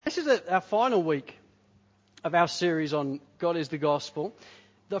This is our final week of our series on God is the Gospel.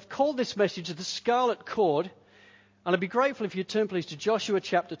 I've called this message the Scarlet Cord, and I'd be grateful if you'd turn please to Joshua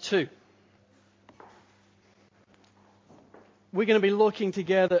chapter 2. We're going to be looking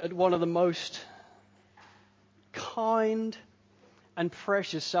together at one of the most kind and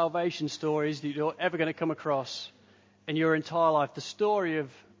precious salvation stories that you're ever going to come across in your entire life. The story of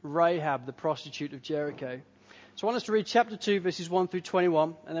Rahab, the prostitute of Jericho. So I want us to read chapter 2, verses 1 through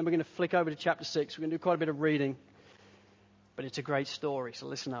 21, and then we're going to flick over to chapter 6. We're going to do quite a bit of reading, but it's a great story, so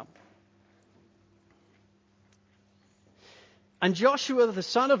listen up. And Joshua the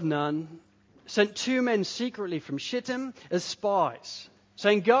son of Nun sent 2 men secretly from Shittim as spies,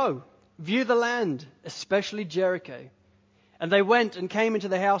 saying, "Go, view the land, especially Jericho." And they went and came into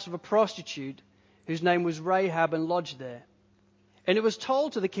the house of a prostitute whose name was Rahab, and lodged there. And it was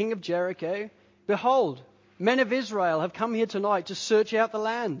told to the king of Jericho, "Behold, men of Israel have come here tonight to search out the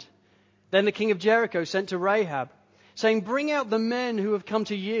land." Then the king of Jericho sent to Rahab, saying, "Bring out the men who have come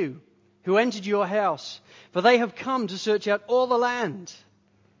to you, who entered your house, for they have come to search out all the land."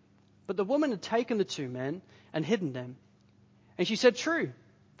 But the woman had taken the 2 men and hidden them. And she said, "True,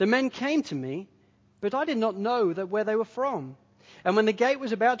 the men came to me, but I did not know where they were from. And when the gate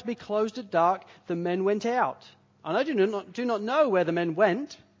was about to be closed at dark, the men went out. And I do not know where the men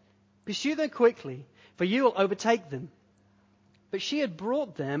went. Pursue them quickly, for you will overtake them." But she had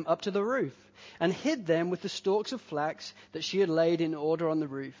brought them up to the roof, and hid them with the stalks of flax that she had laid in order on the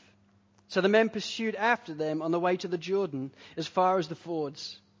roof. So the men pursued after them on the way to the Jordan, as far as the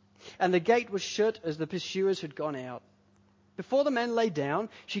fords. And the gate was shut as the pursuers had gone out. Before the men lay down,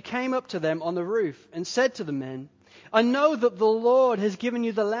 she came up to them on the roof, and said to the men, "I know that the Lord has given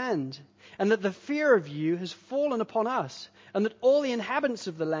you the land, and that the fear of you has fallen upon us, and that all the inhabitants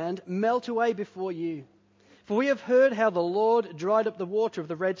of the land melt away before you. For we have heard how the Lord dried up the water of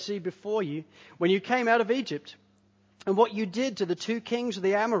the Red Sea before you when you came out of Egypt, and what you did to the 2 kings of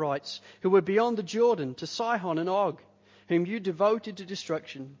the Amorites who were beyond the Jordan, to Sihon and Og, whom you devoted to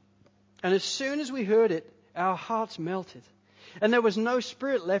destruction. And as soon as we heard it, our hearts melted, and there was no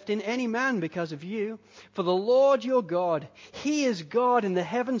spirit left in any man because of you. For the Lord your God, He is God in the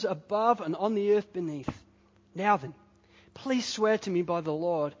heavens above and on the earth beneath. Now then, please swear to me by the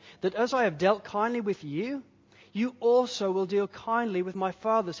Lord that as I have dealt kindly with you, you also will deal kindly with my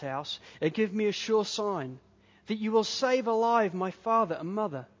father's house, and give me a sure sign that you will save alive my father and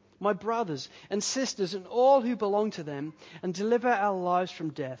mother, my brothers and sisters, and all who belong to them, and deliver our lives from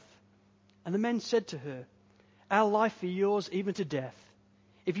death." And the men said to her, "Our life for yours, even to death.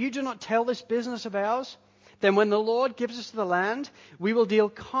 If you do not tell this business of ours, then when the Lord gives us the land, we will deal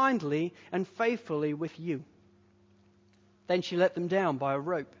kindly and faithfully with you." Then she let them down by a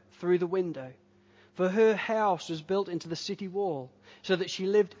rope through the window, for her house was built into the city wall, so that she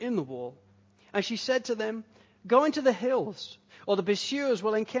lived in the wall. And she said to them, "Go into the hills, or the pursuers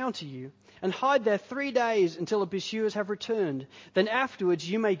will encounter you, and hide there 3 days until the pursuers have returned. Then afterwards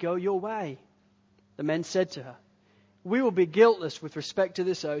you may go your way." The men said to her, "We will be guiltless with respect to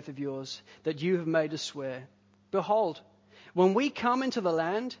this oath of yours that you have made us swear. Behold, when we come into the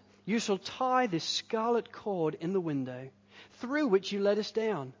land, you shall tie this scarlet cord in the window, through which you let us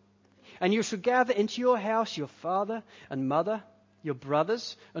down. And you shall gather into your house your father and mother, your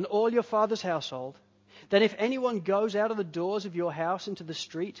brothers, and all your father's household. Then if anyone goes out of the doors of your house into the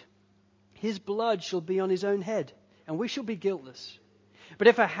street, his blood shall be on his own head, and we shall be guiltless. But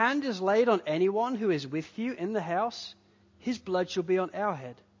if a hand is laid on anyone who is with you in the house, his blood shall be on our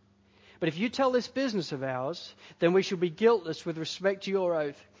head. But if you tell this business of ours, then we shall be guiltless with respect to your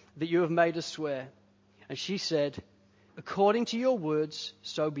oath that you have made us swear." And she said, "According to your words,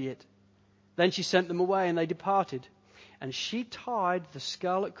 so be it." Then she sent them away, and they departed. And she tied the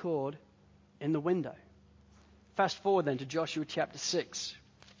scarlet cord in the window. Fast forward then to Joshua chapter 6.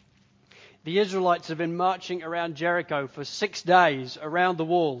 The Israelites have been marching around Jericho for 6 days around the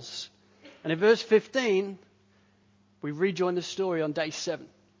walls. And in verse 15, we rejoin the story on day 7.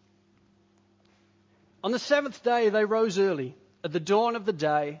 On the 7th day they rose early, at the dawn of the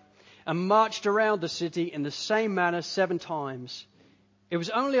day, and marched around the city in the same manner 7 times. It was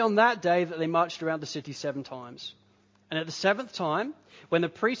only on that day that they marched around the city 7 times. And at the 7th time, when the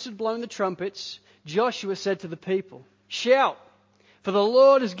priests had blown the trumpets, Joshua said to the people, "Shout, for the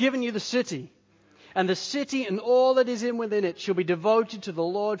Lord has given you the city, and the city and all that is within it shall be devoted to the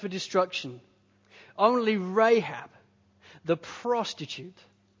Lord for destruction. Only Rahab, the prostitute,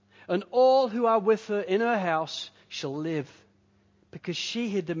 and all who are with her in her house shall live, because she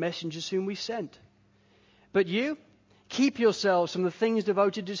hid the messengers whom we sent. But you, keep yourselves from the things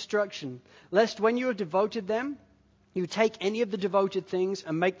devoted to destruction, lest when you have devoted them, You take any of the devoted things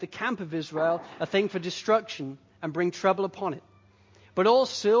and make the camp of Israel a thing for destruction and bring trouble upon it. But all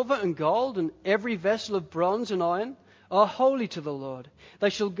silver and gold and every vessel of bronze and iron are holy to the Lord. They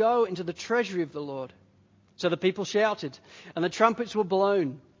shall go into the treasury of the Lord." So the people shouted, and the trumpets were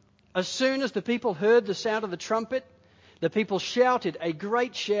blown. As soon as the people heard the sound of the trumpet, the people shouted a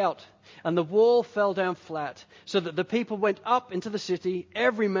great shout, and the wall fell down flat, so that the people went up into the city,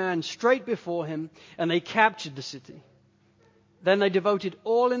 every man straight before him, and they captured the city. Then they devoted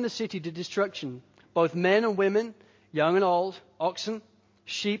all in the city to destruction, both men and women, young and old, oxen,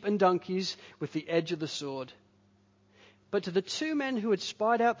 sheep and donkeys, with the edge of the sword. But to the 2 men who had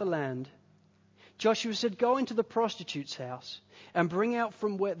spied out the land, Joshua said, "Go into the prostitute's house and bring out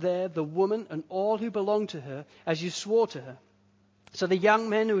from there the woman and all who belong to her, as you swore to her." So the young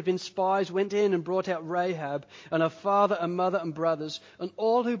men who had been spies went in and brought out Rahab and her father and mother and brothers and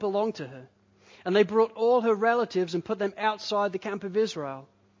all who belonged to her. And they brought all her relatives and put them outside the camp of Israel.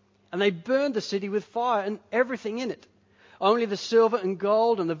 And they burned the city with fire and everything in it. Only the silver and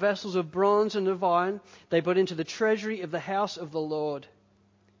gold and the vessels of bronze and of iron they put into the treasury of the house of the Lord.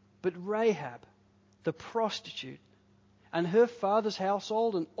 But Rahab, the prostitute, and her father's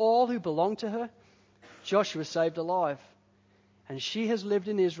household and all who belonged to her, Joshua saved alive. And she has lived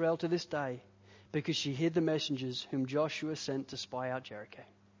in Israel to this day, because she hid the messengers whom Joshua sent to spy out Jericho.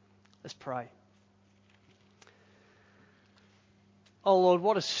 Let's pray. Oh Lord,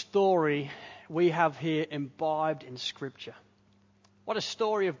 what a story we have here imbibed in Scripture. What a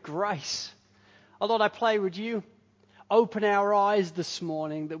story of grace. Oh Lord, I pray, would you open our eyes this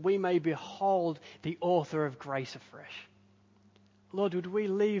morning that we may behold the author of grace afresh. Lord, would we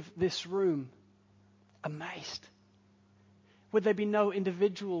leave this room amazed? Would there be no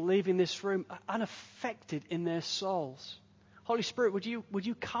individual leaving this room unaffected in their souls? Holy Spirit, would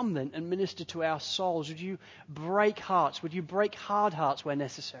you come then and minister to our souls? Would you break hearts? Would you break hard hearts where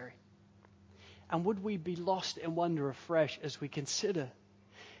necessary? And would we be lost in wonder afresh as we consider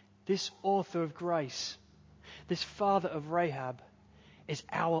this author of grace, this father of Rahab, is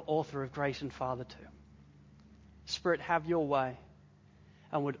our author of grace and father too. Spirit, have your way.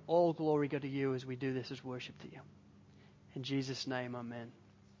 And would all glory go to you as we do this as worship to you. In Jesus' name, amen.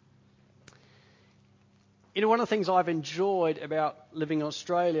 You know, one of the things I've enjoyed about living in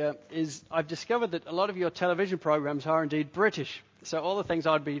Australia is I've discovered that a lot of your television programs are indeed British. So all the things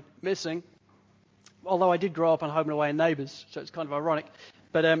I'd be missing, although I did grow up on Home and Away and Neighbours, so it's kind of ironic.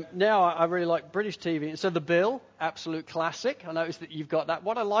 But now I really like British TV. So The Bill, absolute classic. I noticed that you've got that.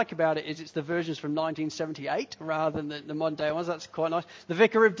 What I like about it is it's the versions from 1978 rather than the modern day ones. That's quite nice. The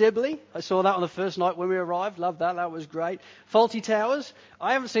Vicar of Dibley, I saw that on the first night when we arrived. Loved that. That was great. Fawlty Towers,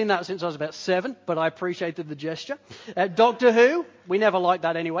 I haven't seen that since I was about 7, but I appreciated the gesture. Doctor Who, we never liked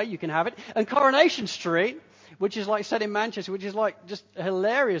that anyway. You can have it. And Coronation Street, which is like set in Manchester, which is like just a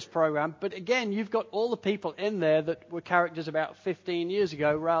hilarious program. But again, you've got all the people in there that were characters about 15 years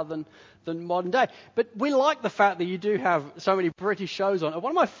ago rather than modern day. But we like the fact that you do have so many British shows on. And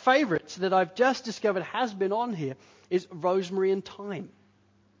one of my favourites that I've just discovered has been on here is Rosemary and Thyme.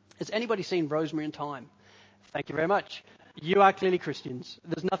 Has anybody seen Rosemary and Thyme? Thank you very much. You are clearly Christians.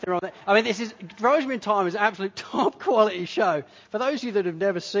 There's nothing wrong with that. I mean, Rosemary and Thyme is an absolute top quality show. For those of you that have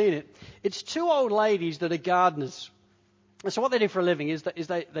never seen it, it's 2 old ladies that are gardeners. And so what they do for a living is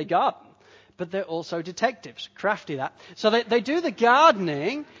they garden. But they're also detectives. Crafty that. So they do the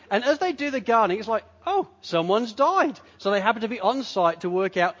gardening, and as they do the gardening, it's like, oh, someone's died. So they happen to be on site to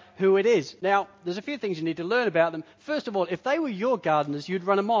work out who it is. Now, there's a few things you need to learn about them. First of all, if they were your gardeners, you'd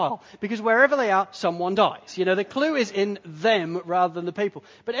run a mile, because wherever they are, someone dies. You know, the clue is in them rather than the people.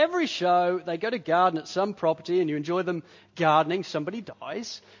 But every show, they go to garden at some property, and you enjoy them gardening, somebody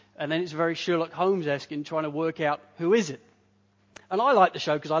dies, and then it's very Sherlock Holmes-esque in trying to work out who is it. And I like the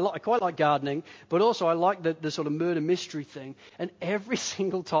show because I quite like gardening, but also I like the sort of murder mystery thing. And every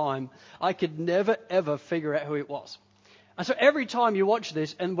single time, I could never, ever figure out who it was. And so every time you watch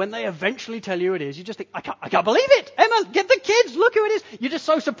this, and when they eventually tell you it is, you just think, I can't believe it. Emma, get the kids, look who it is. You're just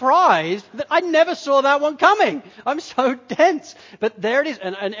so surprised that I never saw that one coming. I'm so dense. But there it is.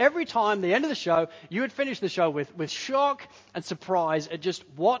 And every time, the end of the show, you would finish the show with shock and surprise at just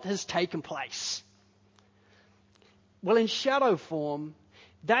what has taken place. Well, in shadow form,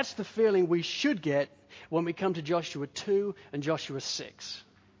 that's the feeling we should get when we come to Joshua 2 and Joshua 6.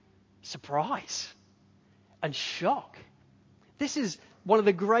 Surprise and shock. This is one of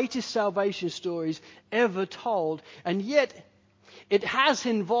the greatest salvation stories ever told, and yet it has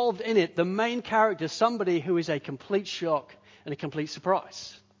involved in it the main character, somebody who is a complete shock and a complete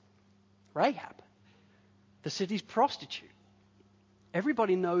surprise. Rahab, the city's prostitute.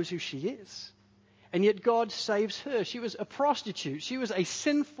 Everybody knows who she is. And yet God saves her. She was a prostitute. She was a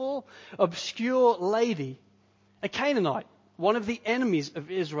sinful, obscure lady, a Canaanite, one of the enemies of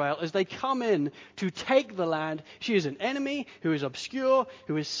Israel. As they come in to take the land, she is an enemy who is obscure,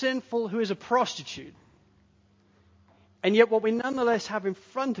 who is sinful, who is a prostitute. And yet what we nonetheless have in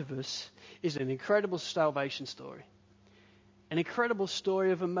front of us is an incredible salvation story. An incredible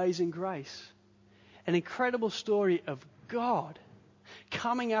story of amazing grace. An incredible story of God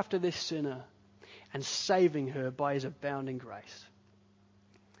coming after this sinner and saving her by his abounding grace.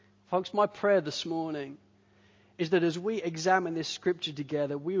 Folks, my prayer this morning is that as we examine this scripture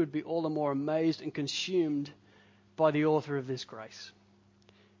together, we would be all the more amazed and consumed by the author of this grace.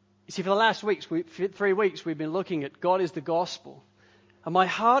 You see, for the last 3 weeks, we've been looking at God is the gospel. And my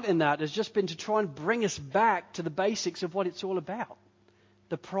heart in that has just been to try and bring us back to the basics of what it's all about.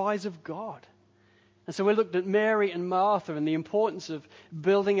 The prize of God. And so we looked at Mary and Martha and the importance of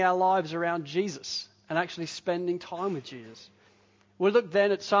building our lives around Jesus and actually spending time with Jesus. We looked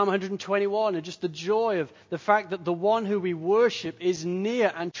then at Psalm 121 and just the joy of the fact that the one who we worship is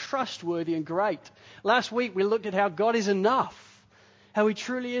near and trustworthy and great. Last week we looked at how God is enough. How he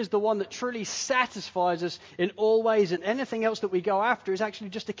truly is the one that truly satisfies us in all ways, and anything else that we go after is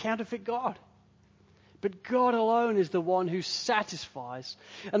actually just a counterfeit God. But God alone is the one who satisfies.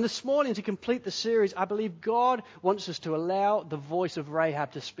 And this morning, to complete the series, I believe God wants us to allow the voice of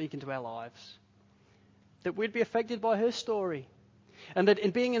Rahab to speak into our lives. That we'd be affected by her story. And that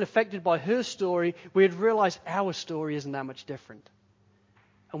in being affected by her story, we'd realize our story isn't that much different.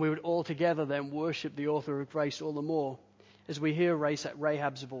 And we would all together then worship the author of grace all the more as we hear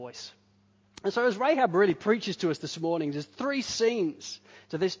Rahab's voice. And so as Rahab really preaches to us this morning, there's 3 scenes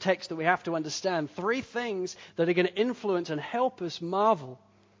to this text that we have to understand. 3 things that are going to influence and help us marvel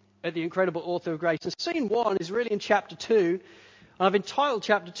at the incredible author of grace. And scene 1 is really in chapter 2. And I've entitled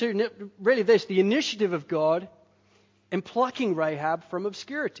chapter 2, really this, the initiative of God in plucking Rahab from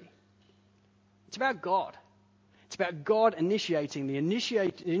obscurity. It's about God. It's about God initiating the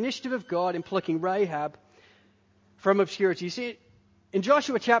initiative of God in plucking Rahab from obscurity. You see, in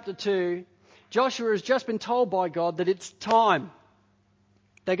Joshua chapter 2, Joshua has just been told by God that it's time.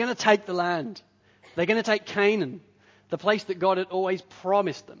 They're going to take the land. They're going to take Canaan, the place that God had always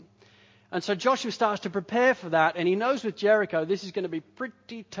promised them. And so Joshua starts to prepare for that, and he knows with Jericho this is going to be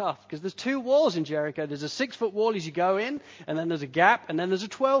pretty tough because there's 2 walls in Jericho. There's a 6-foot wall as you go in, and then there's a gap, and then there's a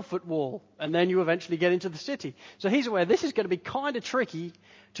 12-foot wall, and then you eventually get into the city. So he's aware this is going to be kind of tricky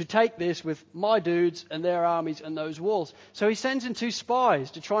to take this with my dudes and their armies and those walls. So he sends in 2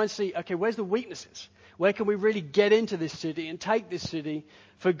 spies to try and see, okay, where's the weaknesses? Where can we really get into this city and take this city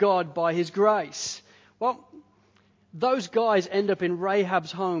for God by his grace? Well, those guys end up in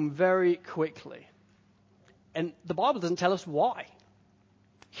Rahab's home very quickly. And the Bible doesn't tell us why.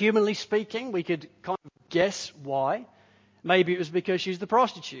 Humanly speaking, we could kind of guess why. Maybe it was because she's the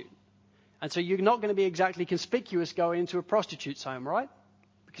prostitute. And so you're not going to be exactly conspicuous going into a prostitute's home, right?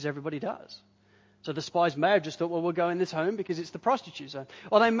 Because everybody does. So the spies may have just thought, well, we'll go in this home because it's the prostitute's home.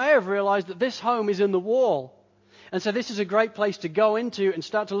 Or they may have realized that this home is in the wall. And so this is a great place to go into and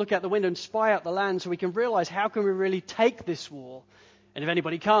start to look out the window and spy out the land so we can realize how can we really take this wall. And if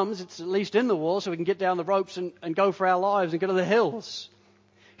anybody comes, it's at least in the wall so we can get down the ropes and go for our lives and go to the hills.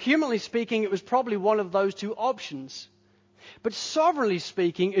 Humanly speaking, it was probably one of those 2 options. But sovereignly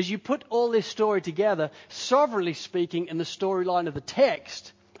speaking, as you put all this story together, sovereignly speaking in the storyline of the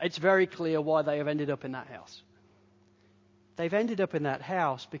text, it's very clear why they have ended up in that house. They've ended up in that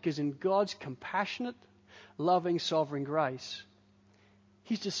house because in God's compassionate, loving, sovereign grace,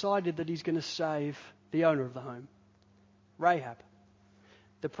 he's decided that he's going to save the owner of the home, Rahab,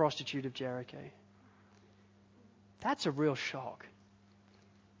 the prostitute of Jericho. That's a real shock.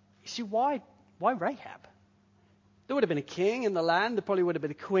 You see, why Rahab? There would have been a king in the land. There probably would have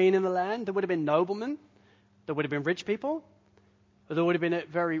been a queen in the land. There would have been noblemen. There would have been rich people. Or there would have been a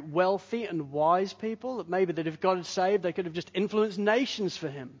very wealthy and wise people that maybe that if God had saved, they could have just influenced nations for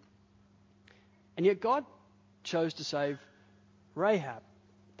him. And yet God chose to save Rahab,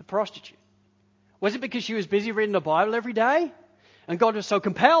 the prostitute. Was it because she was busy reading the Bible every day? And God was so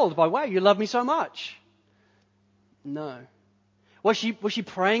compelled by, wow, you love me so much? No. Was she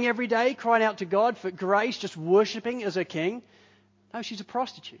praying every day, crying out to God for grace, just worshiping as her king? No, she's a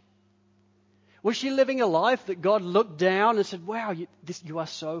prostitute. Was she living a life that God looked down and said, wow, you are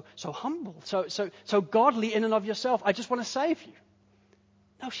so humble, so godly in and of yourself. I just want to save you.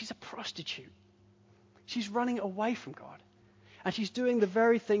 No, she's a prostitute. She's running away from God. And she's doing the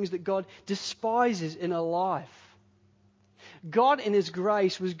very things that God despises in her life. God in his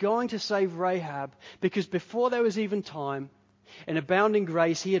grace was going to save Rahab because before there was even time, In abounding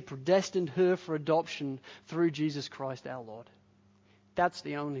grace, he had predestined her for adoption through Jesus Christ our Lord. That's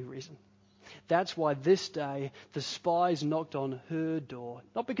the only reason. That's why this day the spies knocked on her door.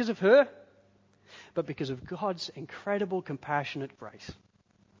 Not because of her, but because of God's incredible, compassionate grace.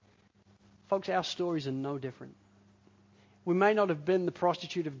 Folks, our stories are no different. We may not have been the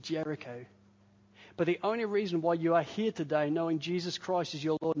prostitute of Jericho, but the only reason why you are here today knowing Jesus Christ is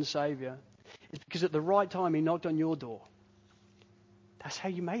your Lord and Savior is because at the right time he knocked on your door. That's how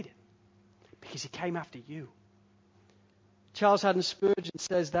you made it, because he came after you. Charles Haddon Spurgeon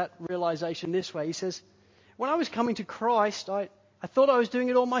says that realization this way. He says, when I was coming to Christ, I thought I was doing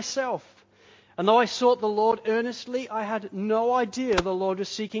it all myself. And though I sought the Lord earnestly, I had no idea the Lord was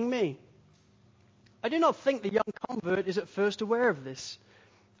seeking me. I do not think the young convert is at first aware of this.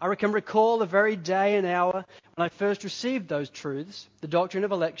 I can recall the very day and hour when I first received those truths, the doctrine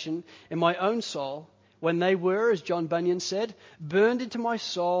of election, in my own soul, when they were, as John Bunyan said, burned into my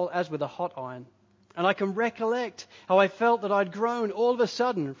soul as with a hot iron. And I can recollect how I felt that I'd grown all of a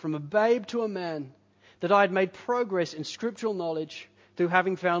sudden from a babe to a man, that I had made progress in scriptural knowledge through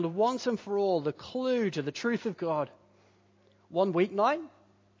having found once and for all the clue to the truth of God. One weeknight,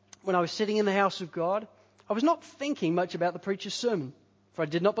 when I was sitting in the house of God, I was not thinking much about the preacher's sermon, for I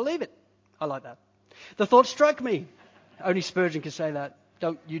did not believe it. I like that. The thought struck me. Only Spurgeon can say that.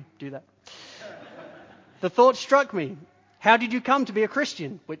 Don't you do that. The thought struck me. How did you come to be a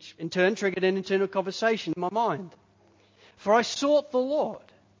Christian? Which in turn triggered an internal conversation in my mind. For I sought the Lord.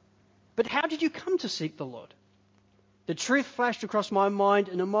 But how did you come to seek the Lord? The truth flashed across my mind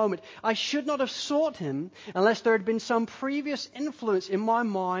in a moment. I should not have sought him unless there had been some previous influence in my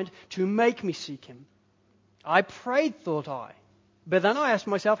mind to make me seek him. I prayed, thought I. But then I asked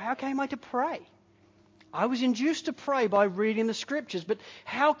myself, how came I to pray? I was induced to pray by reading the Scriptures, but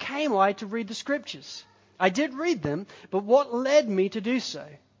how came I to read the Scriptures? I did read them, but what led me to do so?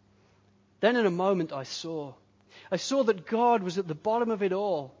 Then in a moment I saw that God was at the bottom of it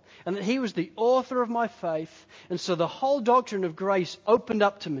all, and that he was the author of my faith, and so the whole doctrine of grace opened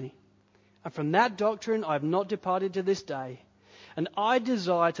up to me. And from that doctrine I have not departed to this day, and I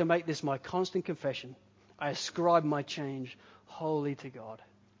desire to make this my constant confession. I ascribe my change wholly to God.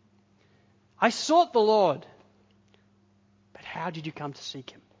 I sought the Lord, but how did you come to seek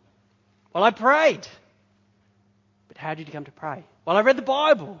him? Well, I prayed. But how did you come to pray? Well, I read the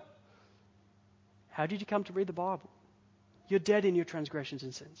Bible. How did you come to read the Bible? You're dead in your transgressions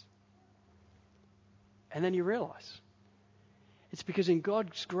and sins. And then you realize it's because in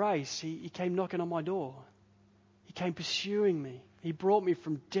God's grace, he came knocking on my door. He came pursuing me. He brought me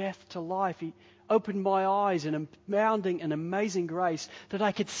from death to life. He opened my eyes in abounding and amazing grace that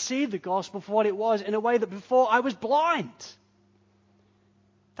I could see the gospel for what it was in a way that before I was blind.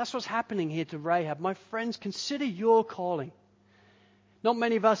 That's what's happening here to Rahab. My friends, consider your calling. Not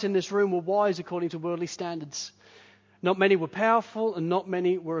many of us in this room were wise according to worldly standards. Not many were powerful, and not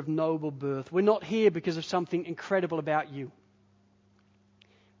many were of noble birth. We're not here because of something incredible about you.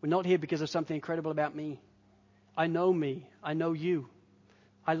 We're not here because of something incredible about me. I know me. I know you.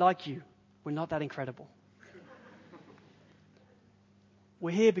 I like you. We're not that incredible.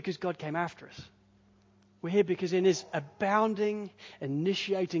 We're here because God came after us. We're here because in his abounding,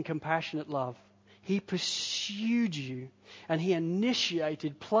 initiating, compassionate love, he pursued you and he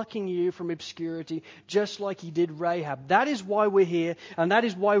initiated plucking you from obscurity just like he did Rahab. That is why we're here, and that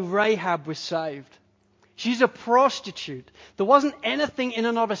is why Rahab was saved. She's a prostitute. There wasn't anything in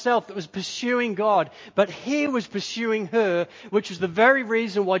and of herself that was pursuing God, but he was pursuing her, which was the very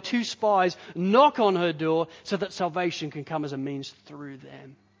reason why two spies knock on her door so that salvation can come as a means through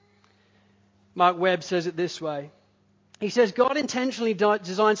them. Mark Webb says it this way. He says, God intentionally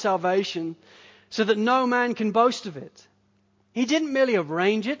designed salvation so that no man can boast of it. He didn't merely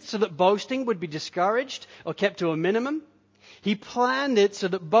arrange it so that boasting would be discouraged or kept to a minimum. He planned it so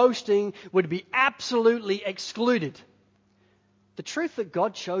that boasting would be absolutely excluded. The truth that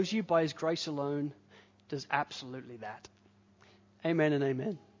God chose you by his grace alone does absolutely that. Amen and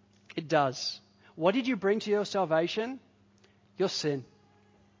amen. It does. What did you bring to your salvation? Your sin.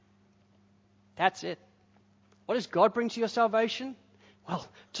 That's it. What does God bring to your salvation? Well,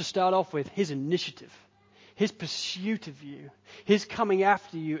 to start off with, his initiative, his pursuit of you, his coming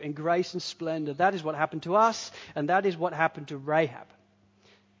after you in grace and splendor. That is what happened to us, and that is what happened to Rahab.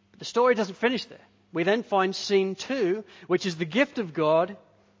 But the story doesn't finish there. We then find scene 2, which is the gift of God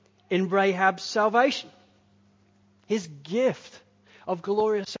in Rahab's salvation. His gift of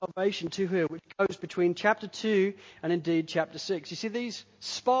glorious salvation to her, which goes between chapter 2 and indeed chapter 6. You see, these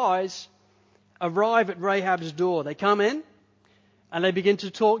spies arrive at Rahab's door. They come in and they begin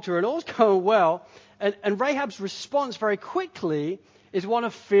to talk to her, and all's going well And Rahab's response very quickly is one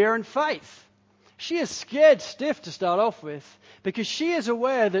of fear and faith. She is scared stiff to start off with because she is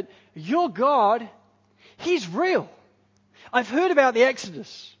aware that your God, He's real. I've heard about the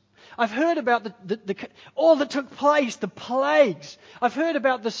Exodus. I've heard about all that took place, the plagues. I've heard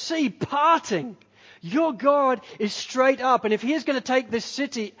about the sea parting. Your God is straight up. And if He is going to take this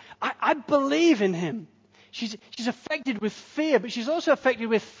city, I believe in Him. She's affected with fear, but she's also affected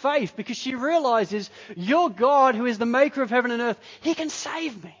with faith because she realizes your God, who is the maker of heaven and earth, He can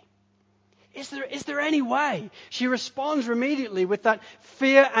save me. Is there any way? She responds immediately with that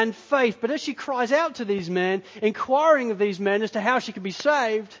fear and faith. But as she cries out to these men, inquiring of these men as to how she can be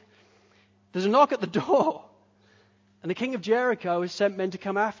saved, there's a knock at the door. And the king of Jericho has sent men to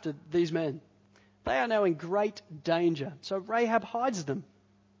come after these men. They are now in great danger. So Rahab hides them.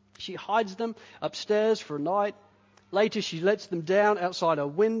 She hides them upstairs for a night. Later she lets them down outside her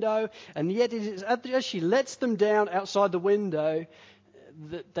window. And yet it is as she lets them down outside the window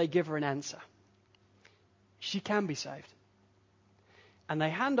that they give her an answer. She can be saved. And they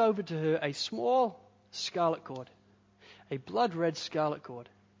hand over to her a small scarlet cord, a blood red scarlet cord.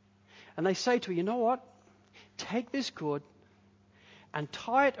 And they say to her, you know what? Take this cord and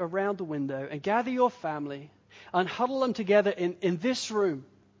tie it around the window and gather your family and huddle them together in this room.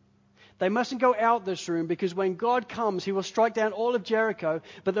 They mustn't go out this room because when God comes, He will strike down all of Jericho,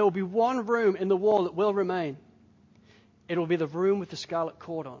 but there will be one room in the wall that will remain. It will be the room with the scarlet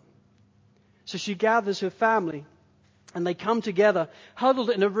cord on. So she gathers her family and they come together, huddled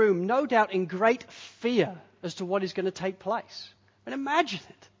in a room, no doubt in great fear as to what is going to take place. And imagine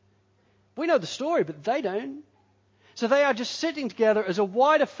it. We know the story, but they don't. So they are just sitting together as a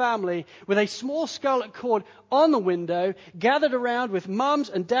wider family with a small scarlet cord on the window, gathered around with mums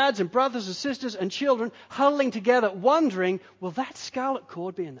and dads and brothers and sisters and children, huddling together, wondering, will that scarlet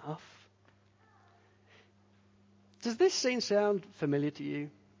cord be enough? Does this scene sound familiar to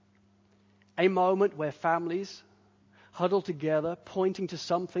you? A moment where families huddled together, pointing to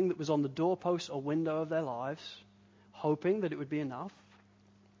something that was on the doorpost or window of their lives, hoping that it would be enough.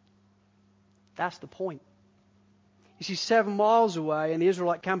 That's the point. You see, 7 miles away in the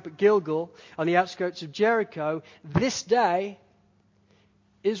Israelite camp at Gilgal, on the outskirts of Jericho, this day,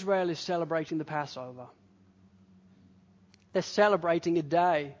 Israel is celebrating the Passover. They're celebrating a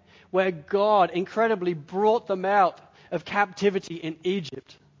day where God incredibly brought them out of captivity in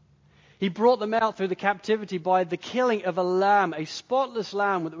Egypt. He brought them out through the captivity by the killing of a lamb, a spotless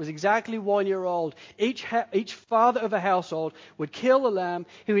lamb that was exactly 1 year old. Each father of a household would kill the lamb.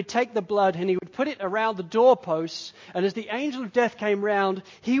 He would take the blood and he would put it around the doorposts. And as the angel of death came round,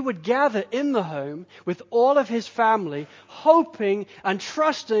 he would gather in the home with all of his family, hoping and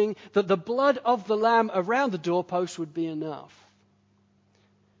trusting that the blood of the lamb around the doorpost would be enough.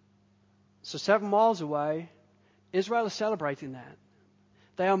 So 7 miles away, Israel is celebrating that.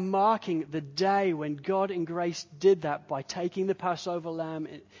 They are marking the day when God in grace did that by taking the Passover lamb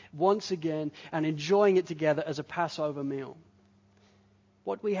once again and enjoying it together as a Passover meal.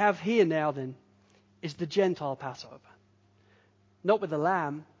 What we have here now then is the Gentile Passover. Not with the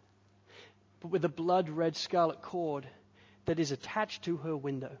lamb, but with the blood-red scarlet cord that is attached to her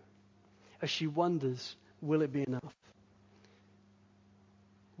window as she wonders, will it be enough?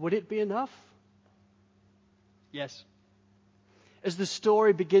 Would it be enough? Yes. As the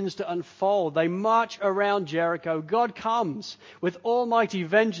story begins to unfold, they march around Jericho. God comes with almighty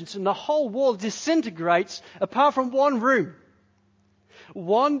vengeance and the whole wall disintegrates apart from one room.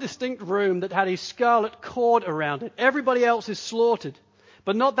 One distinct room that had a scarlet cord around it. Everybody else is slaughtered,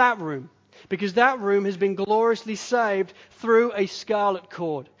 but not that room, because that room has been gloriously saved through a scarlet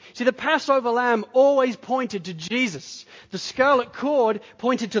cord. See, the Passover lamb always pointed to Jesus. The scarlet cord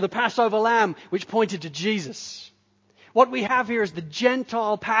pointed to the Passover lamb, which pointed to Jesus. What we have here is the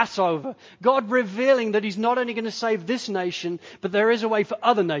Gentile Passover. God revealing that He's not only going to save this nation, but there is a way for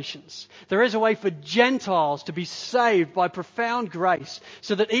other nations. There is a way for Gentiles to be saved by profound grace,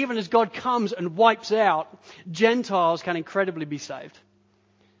 so that even as God comes and wipes out, Gentiles can incredibly be saved.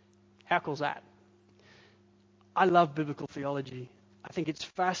 How cool is that? I love biblical theology. I think it's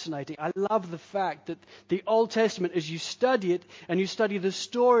fascinating. I love the fact that the Old Testament, as you study it and you study the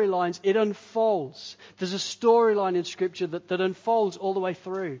storylines, it unfolds. There's a storyline in Scripture that unfolds all the way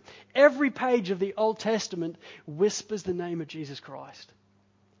through. Every page of the Old Testament whispers the name of Jesus Christ.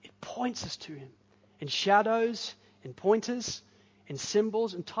 It points us to Him in shadows, in pointers, in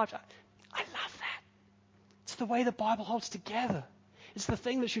symbols and types. I love that. It's the way the Bible holds together. It's the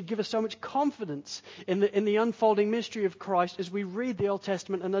thing that should give us so much confidence in the unfolding mystery of Christ as we read the Old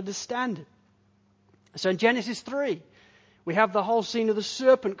Testament and understand it. So in Genesis 3, we have the whole scene of the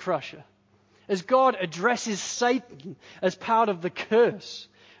serpent crusher. as God addresses Satan as part of the curse.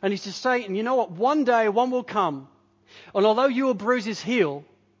 And he says, Satan, you know what? One day one will come, and although you will bruise his heel,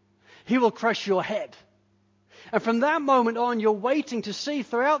 he will crush your head. And from that moment on, you're waiting to see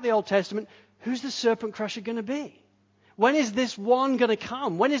throughout the Old Testament, who's the serpent crusher going to be? When is this one going to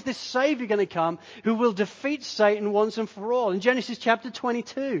come? When is this Savior going to come who will defeat Satan once and for all? In Genesis chapter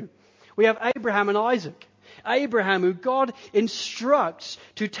 22, we have Abraham and Isaac. Abraham, who God instructs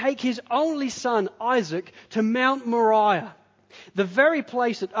to take his only son, Isaac, to Mount Moriah, the very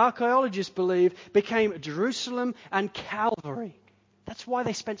place that archaeologists believe became Jerusalem and Calvary. That's why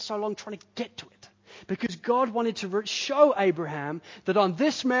they spent so long trying to get to it. Because God wanted to show Abraham that on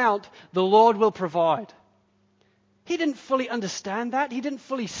this mount the Lord will provide. He didn't fully understand that. He didn't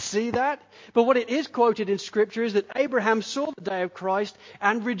fully see that. But what it is quoted in Scripture is that Abraham saw the day of Christ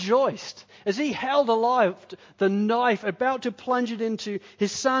and rejoiced. As he held alive the knife, about to plunge it into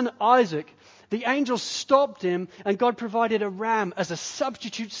his son Isaac, the angel stopped him and God provided a ram as a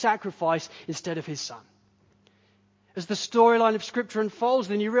substitute sacrifice instead of his son. As the storyline of Scripture unfolds,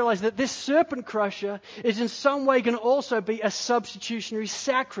 then you realize that this serpent crusher is in some way going to also be a substitutionary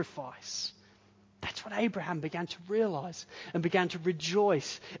sacrifice. That's what Abraham began to realize and began to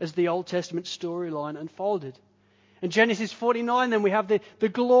rejoice as the Old Testament storyline unfolded. In Genesis 49, then we have the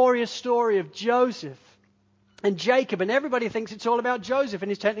glorious story of Joseph and Jacob, and everybody thinks it's all about Joseph and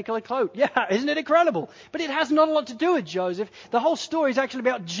his technicolor coat. Yeah, isn't it incredible? But it has not a lot to do with Joseph. The whole story is actually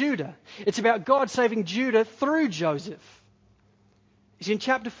about Judah. It's about God saving Judah through Joseph. It's in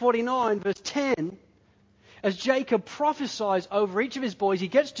chapter 49, verse 10, as Jacob prophesies over each of his boys, he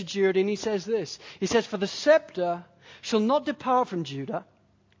gets to Judah and he says this. He says, "For the scepter shall not depart from Judah,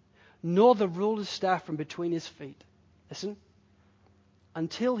 nor the ruler's staff from between his feet." Listen.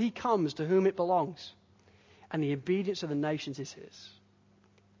 "Until he comes to whom it belongs, and the obedience of the nations is his."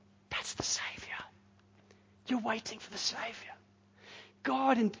 That's the Savior. You're waiting for the Savior.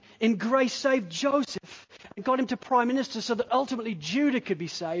 God in grace saved Joseph and got him to prime minister so that ultimately Judah could be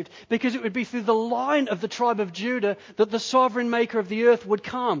saved, because it would be through the line of the tribe of Judah that the sovereign maker of the earth would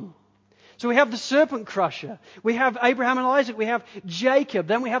come. So we have the serpent crusher, we have Abraham and Isaac, we have Jacob,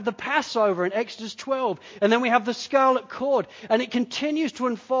 then we have the Passover in Exodus 12, and then we have the Scarlet Cord, and it continues to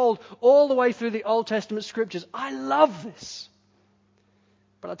unfold all the way through the Old Testament scriptures. I love this.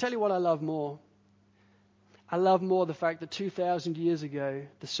 But I'll tell you what I love more. I love more the fact that 2,000 years ago,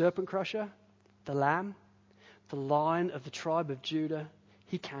 the serpent crusher, the Lamb, the Lion of the tribe of Judah,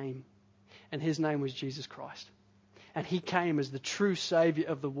 he came, and his name was Jesus Christ. And he came as the true Savior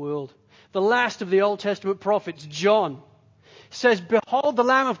of the world. The last of the Old Testament prophets, John, says, "Behold the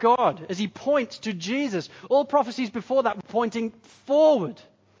Lamb of God," as he points to Jesus. All prophecies before that were pointing forward.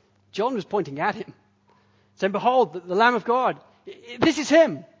 John was pointing at him, saying, "Behold the Lamb of God. This is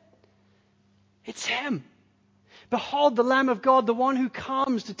him. It's him. Behold the Lamb of God, the one who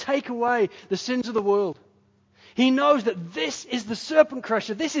comes to take away the sins of the world." He knows that this is the serpent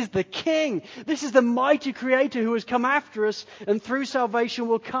crusher. This is the King. This is the mighty Creator who has come after us and through salvation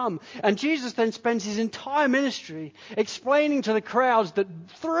will come. And Jesus then spends his entire ministry explaining to the crowds that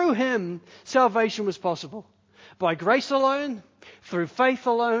through him salvation was possible. By grace alone, through faith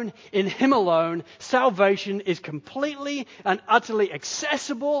alone, in him alone, salvation is completely and utterly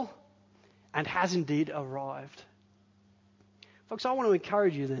accessible and has indeed arrived. Folks, I want to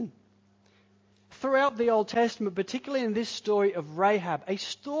encourage you then. Throughout the Old Testament, particularly in this story of Rahab, a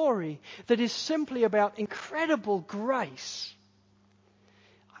story that is simply about incredible grace,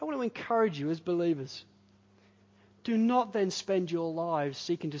 I want to encourage you as believers, do not then spend your lives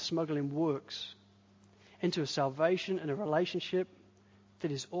seeking to smuggle in works into a salvation and a relationship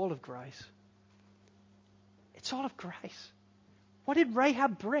that is all of grace. It's all of grace. What did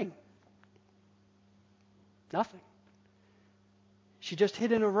Rahab bring? Nothing. She just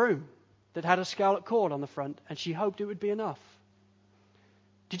hid in a room that had a scarlet cord on the front, and she hoped it would be enough.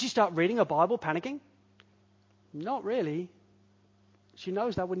 Did she start reading her Bible, panicking? Not really. She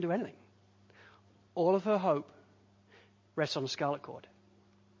knows that wouldn't do anything. All of her hope rests on a scarlet cord.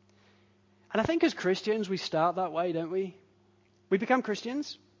 And I think as Christians, we start that way, don't we? We become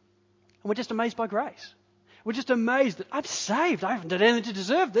Christians, and we're just amazed by grace. We're just amazed that I'm saved. I haven't done anything to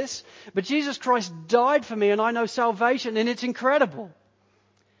deserve this. But Jesus Christ died for me, and I know salvation, and it's incredible.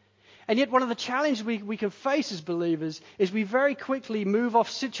 And yet one of the challenges we can face as believers is we very quickly move off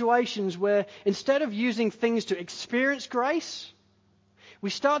situations where instead of using things to experience grace, we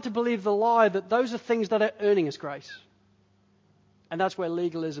start to believe the lie that those are things that are earning us grace. And that's where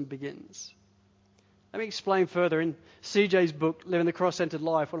legalism begins. Let me explain further. In CJ's book, Living the Cross-Centered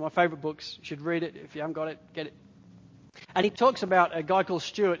Life, one of my favorite books, you should read it. If you haven't got it, get it. And he talks about a guy called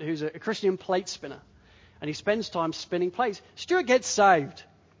Stuart who's a Christian plate spinner. And he spends time spinning plates. Stuart gets saved.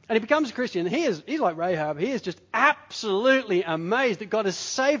 And he becomes a Christian. He's like Rahab. He is just absolutely amazed that God has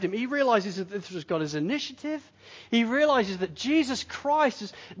saved him. He realizes that this was God's initiative. He realizes that Jesus Christ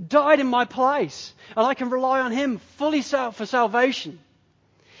has died in my place. And I can rely on him fully for salvation.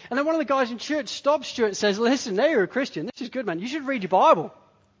 And then one of the guys in church stops Stuart and says, listen, now you're a Christian. This is good, man. You should read your Bible.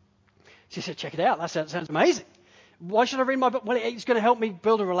 She said, check it out. That sounds amazing. Why should I read my book? Well, it's going to help me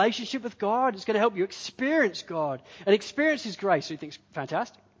build a relationship with God. It's going to help you experience God and experience his grace. So he thinks,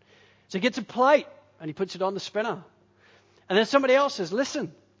 fantastic. So he gets a plate and he puts it on the spinner. And then somebody else says,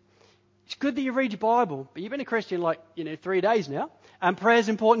 listen, it's good that you read your Bible, but you've been a Christian 3 days now, and prayer's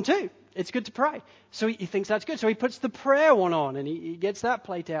important too. It's good to pray. So he thinks that's good. So he puts the prayer one on and he gets that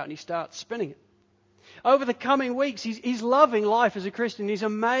plate out and he starts spinning it. Over the coming weeks, he's loving life as a Christian. He's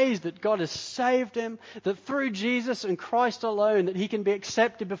amazed that God has saved him, that through Jesus and Christ alone, that he can be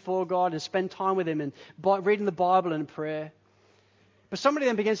accepted before God and spend time with him and reading the Bible and prayer. But somebody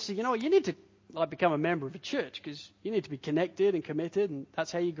then begins to say, you know what, you need to become a member of a church because you need to be connected and committed, and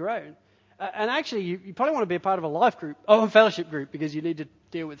that's how you grow. And actually, you probably want to be a part of a life group, a fellowship group, because you need to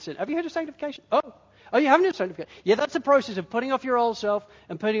deal with sin. Have you heard of sanctification? Oh, you haven't heard of sanctification? Yeah, that's the process of putting off your old self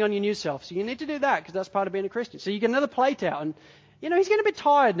and putting on your new self. So you need to do that because that's part of being a Christian. So you get another plate out, and he's getting a bit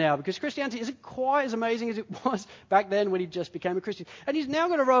tired now because Christianity isn't quite as amazing as it was back then when he just became a Christian. And he's now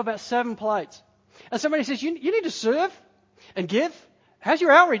got to row about 7 plates. And somebody says, you need to serve and give. How's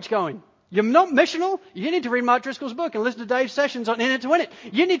your outreach going? You're not missional. You need to read Mark Driscoll's book and listen to Dave's sessions on In It to Win It.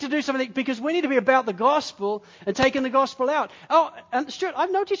 You need to do something because we need to be about the gospel and taking the gospel out. Oh, and Stuart,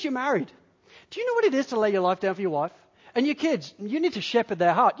 I've noticed you're married. Do you know what it is to lay your life down for your wife? And your kids, you need to shepherd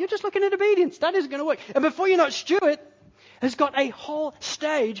their heart. You're just looking at obedience. That isn't going to work. And before you know it, Stuart has got a whole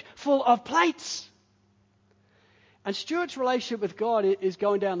stage full of plates. And Stuart's relationship with God is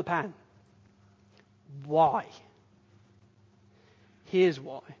going down the pan. Why? Here's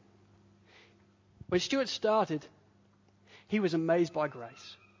why. When Stuart started, he was amazed by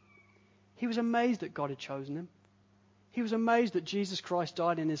grace. He was amazed that God had chosen him. He was amazed that Jesus Christ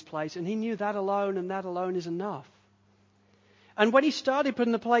died in his place, and he knew that alone and that alone is enough. And when he started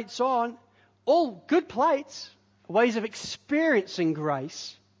putting the plates on, all good plates, ways of experiencing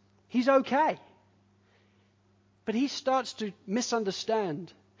grace, he's okay. But he starts to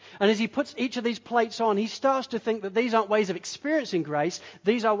misunderstand. And as he puts each of these plates on, he starts to think that these aren't ways of experiencing grace,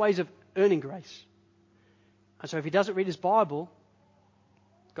 these are ways of earning grace. And so if he doesn't read his Bible,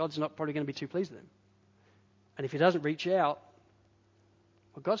 God's not probably going to be too pleased with him. And if he doesn't reach out,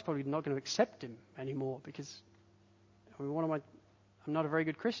 well, God's probably not going to accept him anymore because I'm not a very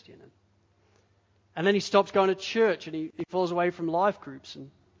good Christian. And then he stops going to church and he falls away from life groups and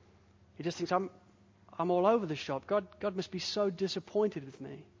he just thinks, I'm all over the shop. God must be so disappointed with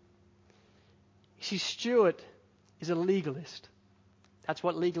me. You see, Stuart is a legalist. That's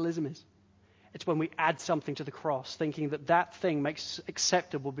what legalism is. It's when we add something to the cross, thinking that thing makes us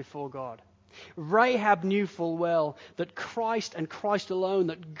acceptable before God. Rahab knew full well that Christ and Christ alone,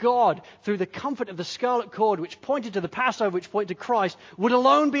 that God, through the comfort of the Scarlet Cord, which pointed to the Passover, which pointed to Christ, would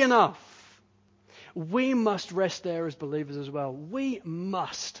alone be enough. We must rest there as believers as well. We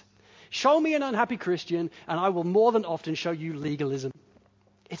must. Show me an unhappy Christian, and I will more than often show you legalism.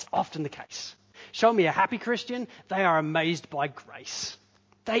 It's often the case. Show me a happy Christian, they are amazed by grace.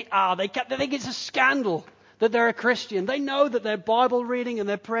 They are. They think it's a scandal that they're a Christian. They know that their Bible reading and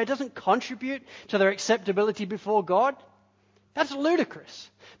their prayer doesn't contribute to their acceptability before God. That's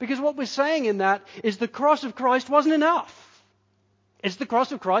ludicrous. Because what we're saying in that is the cross of Christ wasn't enough. It's the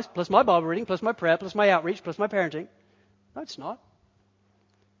cross of Christ plus my Bible reading, plus my prayer, plus my outreach, plus my parenting. No, it's not.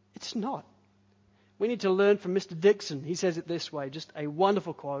 It's not. We need to learn from Mr. Dixon. He says it this way, just a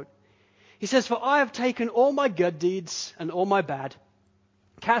wonderful quote. He says, "For I have taken all my good deeds and all my bad,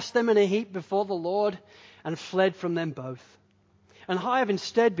 cast them in a heap before the Lord, and fled from them both. And I have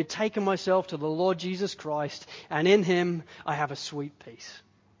instead betaken myself to the Lord Jesus Christ, and in him I have a sweet peace."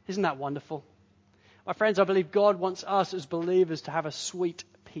 Isn't that wonderful? My friends, I believe God wants us as believers to have a sweet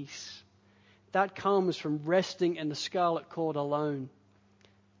peace. That comes from resting in the Scarlet Cord alone.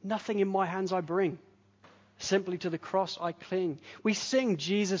 Nothing in my hands I bring. Simply to the cross I cling. We sing,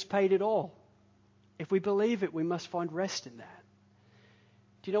 Jesus paid it all. If we believe it, we must find rest in that.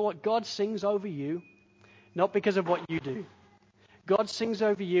 Do you know what? God sings over you, not because of what you do. God sings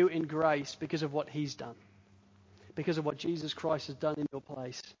over you in grace because of what he's done. Because of what Jesus Christ has done in your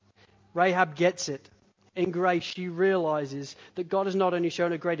place. Rahab gets it. In grace, she realizes that God has not only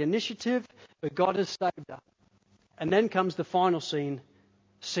shown a great initiative, but God has saved her. And then comes the final scene,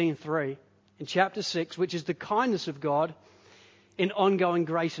 scene 3, in chapter 6, which is the kindness of God in ongoing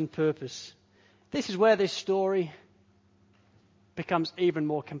grace and purpose. This is where this story becomes even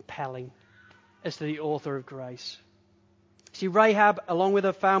more compelling as to the author of grace. See, Rahab, along with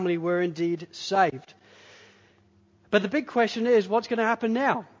her family, were indeed saved. But the big question is, what's going to happen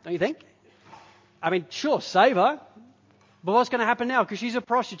now? Don't you think? I mean, sure, save her. But what's going to happen now? Because she's a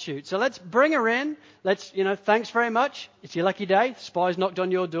prostitute. So let's bring her in. Thanks very much. It's your lucky day. Spies knocked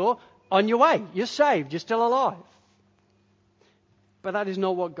on your door. On your way. You're saved. You're still alive. But that is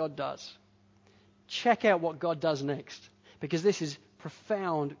not what God does. Check out what God does next. Because this is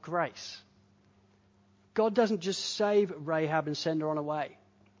profound grace. God doesn't just save Rahab and send her on her way.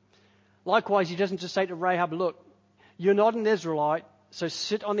 Likewise, he doesn't just say to Rahab, look, you're not an Israelite, so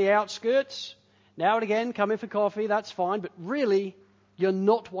sit on the outskirts. Now and again, come in for coffee, that's fine, but really, you're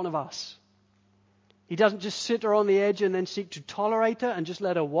not one of us. He doesn't just sit her on the edge and then seek to tolerate her and just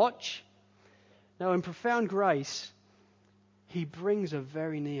let her watch. No, in profound grace, he brings her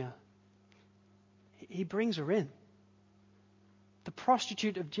very near. He brings her in. The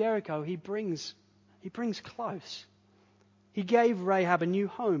prostitute of Jericho, he brings close. He gave Rahab a new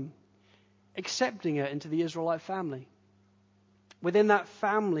home, accepting her into the Israelite family. Within that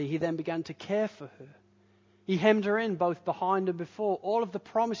family, he then began to care for her. He hemmed her in both behind and before. All of the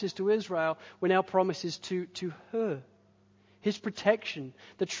promises to Israel were now promises to her. His protection,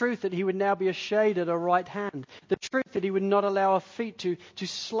 the truth that he would now be a shade at her right hand, the truth that he would not allow her feet to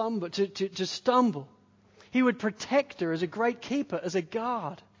stumble. He would protect her as a great keeper, as a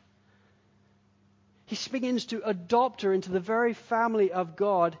guard. He begins to adopt her into the very family of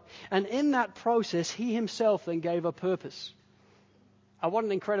God, and in that process, he himself then gave her purpose. And what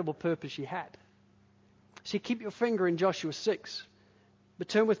an incredible purpose she had. So keep your finger in Joshua 6, but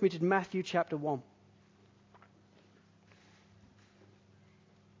turn with me to Matthew chapter 1.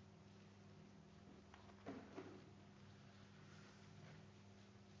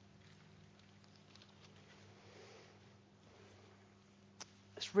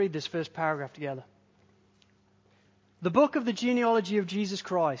 Let's read this first paragraph together. The book of the genealogy of Jesus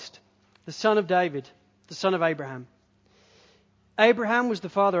Christ, the son of David, the son of Abraham. Abraham was the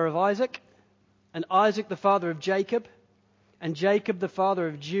father of Isaac, and Isaac the father of Jacob, and Jacob the father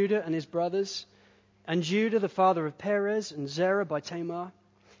of Judah and his brothers, and Judah the father of Perez and Zerah by Tamar,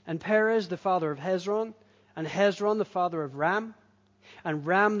 and Perez the father of Hezron, and Hezron the father of Ram, and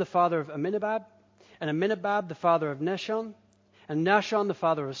Ram the father of Amminadab, and Amminadab the father of Nahshon, and Nahshon the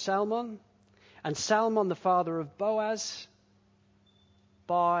father of Salmon, and Salmon the father of Boaz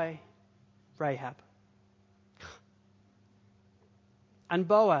by Rahab. And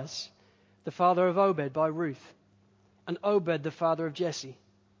Boaz, the father of Obed by Ruth, and Obed the father of Jesse,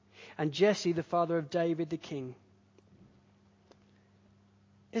 and Jesse the father of David the king.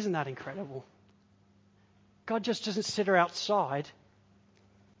 Isn't that incredible? God just doesn't sit her outside.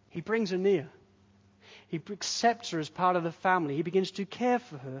 He brings her near. He accepts her as part of the family. He begins to care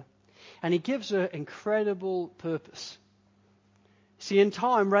for her. And he gives her incredible purpose. See, in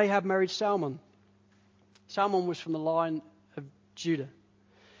time, Rahab married Salmon. Salmon was from the line of Judah.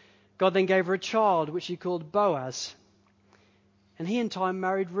 God then gave her a child, which he called Boaz. And he in time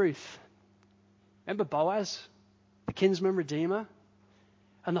married Ruth. Remember Boaz? The kinsman redeemer?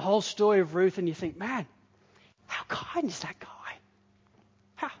 And the whole story of Ruth, and you think, man, how kind is that guy?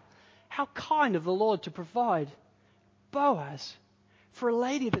 How kind of the Lord to provide Boaz for a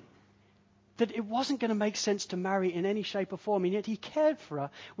lady that it wasn't going to make sense to marry in any shape or form, and yet he cared for her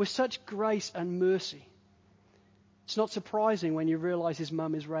with such grace and mercy. It's not surprising when you realize his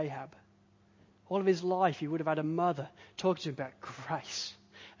mum is Rahab. All of his life he would have had a mother talking to him about grace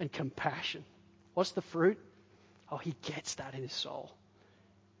and compassion. What's the fruit? Oh, he gets that in his soul.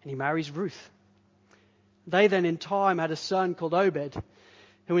 And he marries Ruth. They then in time had a son called Obed,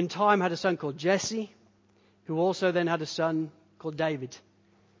 who in time had a son called Jesse, who also then had a son called David,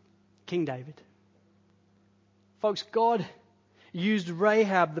 King David. Folks, God used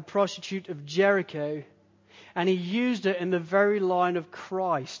Rahab, the prostitute of Jericho, and he used her in the very line of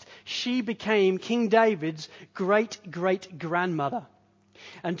Christ. She became King David's great-great-grandmother.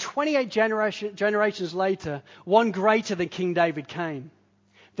 And 28 generations later, one greater than King David came.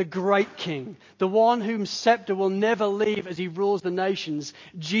 The great king, the one whom scepter will never leave as he rules the nations,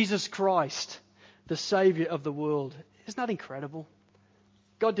 Jesus Christ, the Savior of the world. Isn't that incredible?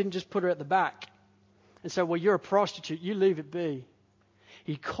 God didn't just put her at the back and say, well, you're a prostitute, you leave it be.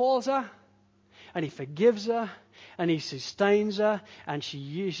 He calls her, and he forgives her, and he sustains her, and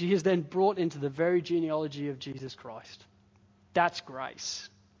she is then brought into the very genealogy of Jesus Christ. That's grace.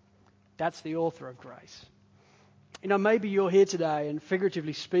 That's the author of grace. You know, maybe you're here today, and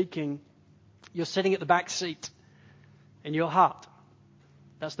figuratively speaking, You're sitting at the back seat in your heart.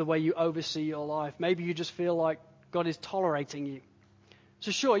 That's the way you oversee your life. Maybe you just feel like God is tolerating you.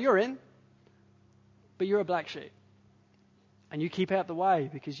 So sure, you're in, but you're a black sheep. And you keep out the way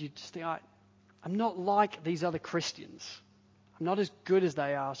because you just think, I'm not like these other Christians. I'm not as good as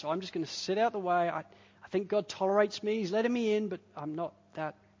they are, so I'm just going to sit out the way. I think God tolerates me. He's letting me in, but I'm not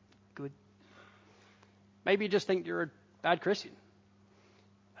that good. Maybe you just think you're a bad Christian.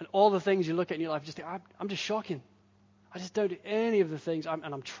 And all the things you look at in your life, just think, I'm just shocking. I just don't do any of the things.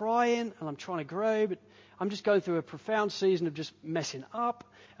 I'm trying to grow, but I'm just going through a profound season of just messing up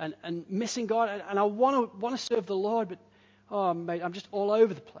and missing God. And I want to serve the Lord, but oh, mate, I'm just all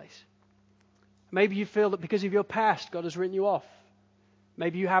over the place. Maybe you feel that because of your past, God has written you off.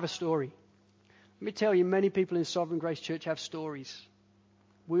 Maybe you have a story. Let me tell you, many people in Sovereign Grace Church have stories.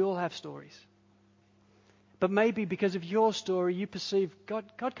 We all have stories. But maybe because of your story, you perceive God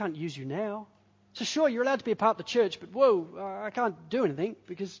can't use you now. So sure, you're allowed to be a part of the church, but I can't do anything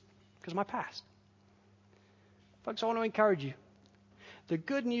because of my past. Folks, I want to encourage you. The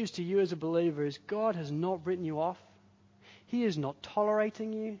good news to you as a believer is God has not written you off. He is not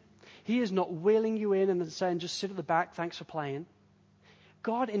tolerating you. He is not wheeling you in and then saying, just sit at the back, thanks for playing.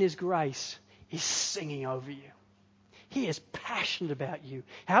 God in His grace is singing over you. He is passionate about you.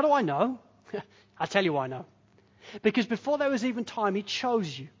 How do I know? I'll tell you why I know. Because before there was even time, He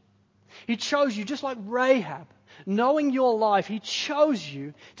chose you. He chose you just like Rahab. Knowing your life, He chose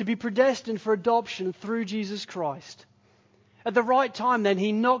you to be predestined for adoption through Jesus Christ. At the right time then,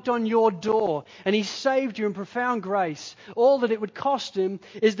 He knocked on your door and He saved you in profound grace. All that it would cost Him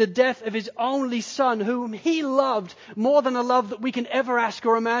is the death of His only Son, whom He loved more than a love that we can ever ask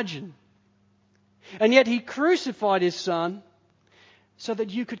or imagine. And yet He crucified His Son so that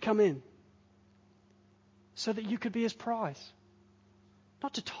you could come in. So that you could be His prize.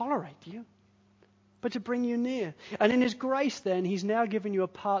 Not to tolerate you, but to bring you near. And in His grace then, He's now given you a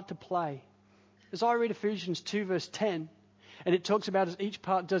part to play. As I read Ephesians 2 verse 10, and it talks about as each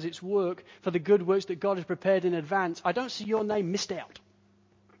part does its work for the good works that God has prepared in advance, I don't see your name missed out.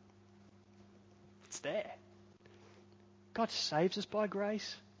 It's there. God saves us by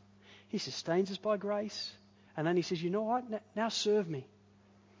grace. He sustains us by grace. And then He says, you know what? Now serve me.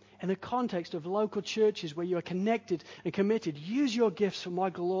 In the context of local churches where you are connected and committed, use your gifts for my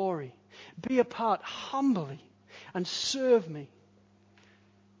glory. Be a part humbly and serve me.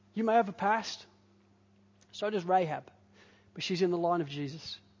 You may have a past. So does Rahab. But she's in the line of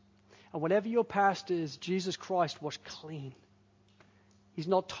Jesus. And whatever your past is, Jesus Christ washed clean. He's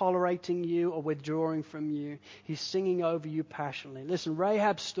not tolerating you or withdrawing from you. He's singing over you passionately. Listen,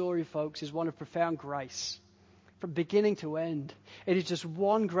 Rahab's story, folks, is one of profound grace. From beginning to end. It is just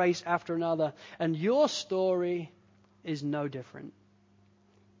one grace after another. And your story is no different.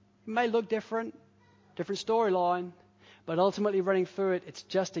 It may look different storyline, but ultimately running through it, it's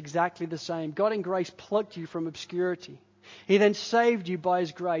just exactly the same. God in grace plucked you from obscurity. He then saved you by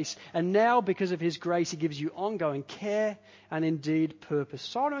His grace. And now, because of His grace, He gives you ongoing care and indeed purpose.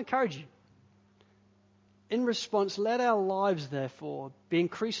 So I want to encourage you. In response, let our lives, therefore, be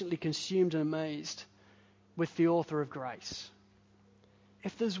increasingly consumed and amazed with the author of grace.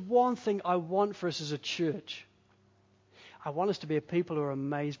 If there's one thing I want for us as a church, I want us to be a people who are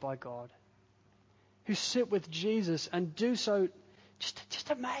amazed by God, who sit with Jesus and do so just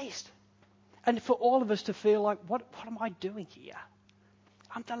amazed. And for all of us to feel like, what am I doing here?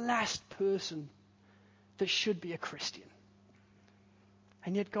 I'm the last person that should be a Christian.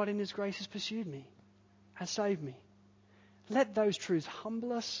 And yet God in His grace has pursued me and saved me. Let those truths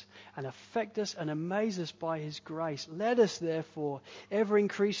humble us and affect us and amaze us by His grace. Let us, therefore, ever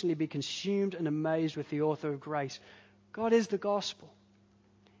increasingly be consumed and amazed with the author of grace. God is the gospel.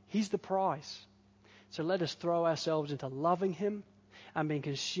 He's the prize. So let us throw ourselves into loving Him and being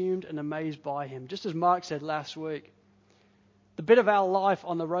consumed and amazed by Him. Just as Mark said last week, the bit of our life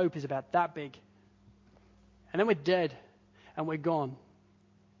on the rope is about that big. And then we're dead and we're gone.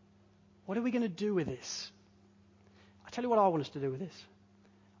 What are we going to do with this? I'll tell you what I want us to do with this.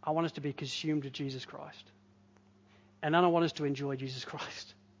 I want us to be consumed with Jesus Christ. And then I want us to enjoy Jesus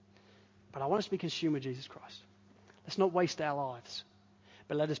Christ. But I want us to be consumed with Jesus Christ. Let's not waste our lives.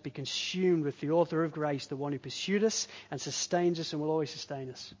 But let us be consumed with the author of grace, the one who pursued us and sustains us and will always sustain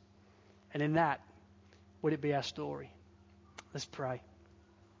us. And in that, would it be our story? Let's pray.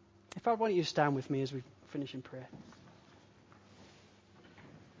 In fact, why don't you stand with me as we finish in prayer?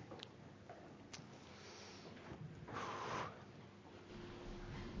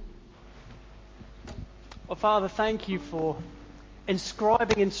 Well, Father, thank you for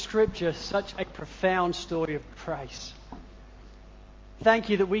inscribing in Scripture such a profound story of grace. Thank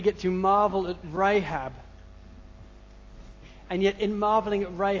you that we get to marvel at Rahab. And yet in marveling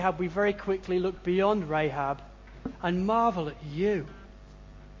at Rahab, we very quickly look beyond Rahab and marvel at you.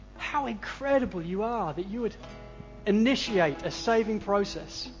 How incredible you are that you would initiate a saving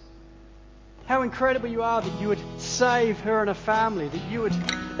process. How incredible you are that you would save her and her family, that you would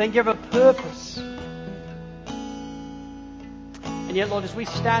then give her purpose. And yet, Lord, as we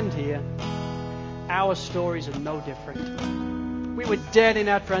stand here, our stories are no different. We were dead in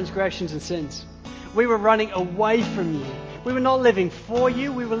our transgressions and sins. We were running away from you. We were not living for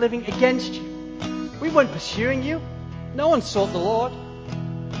you. We were living against you. We weren't pursuing you. No one sought the Lord.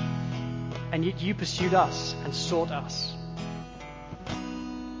 And yet you pursued us and sought us.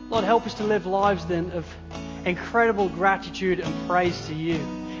 Lord, help us to live lives then of incredible gratitude and praise to you.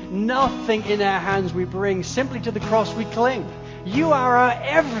 Nothing in our hands we bring, simply to the cross we cling. You are our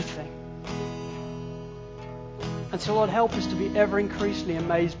everything. And so, Lord, help us to be ever increasingly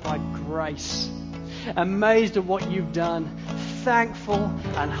amazed by grace. Amazed at what you've done. Thankful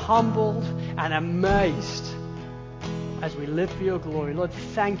and humbled and amazed as we live for your glory. Lord,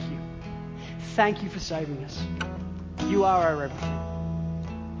 thank you. Thank you for saving us. You are our everything.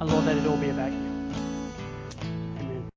 And Lord, let it all be about you.